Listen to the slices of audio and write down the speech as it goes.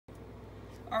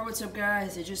Alright, what's up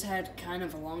guys? I just had kind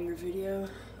of a longer video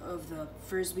of the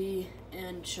Frisbee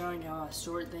and showing how I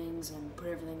sort things and put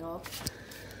everything up.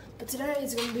 But today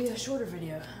it's going to be a shorter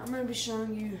video. I'm going to be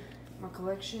showing you my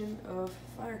collection of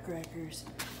firecrackers.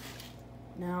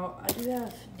 Now, I do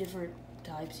have different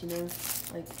types,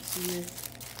 like see here,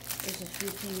 there's a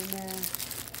 50 in there,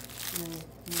 you know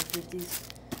 50s.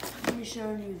 I'm going to be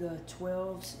showing you the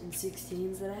 12s and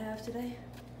 16s that I have today.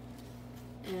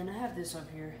 And I have this up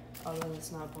here, although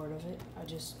it's not part of it. I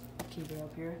just keep it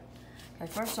up here.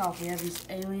 Okay, first off, we have these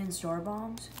alien star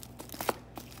bombs,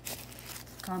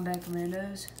 combat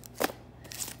commandos,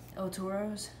 El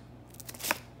Toros,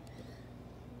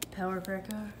 power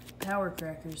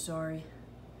crackers,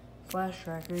 flash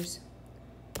crackers,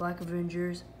 Black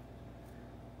Avengers,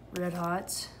 Red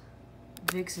Hots,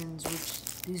 Vixens,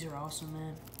 which these are awesome,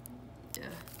 man. Yeah,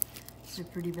 it's a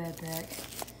pretty bad pack.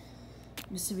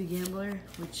 Mississippi Gambler,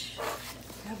 which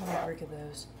I have a whole brick of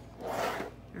those,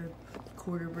 or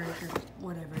quarter brick, or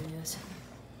whatever it is.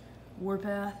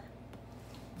 Warpath,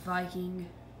 Viking,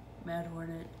 Mad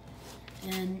Hornet,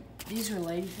 and these are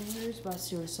Ladyfingers, but I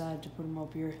still decided to put them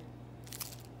up here.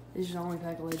 These are the only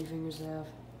pack of Ladyfingers I have.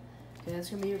 Okay, that's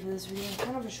gonna be it for this video.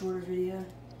 Kind of a shorter video.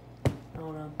 I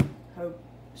don't know. Hope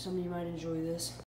some of you might enjoy this.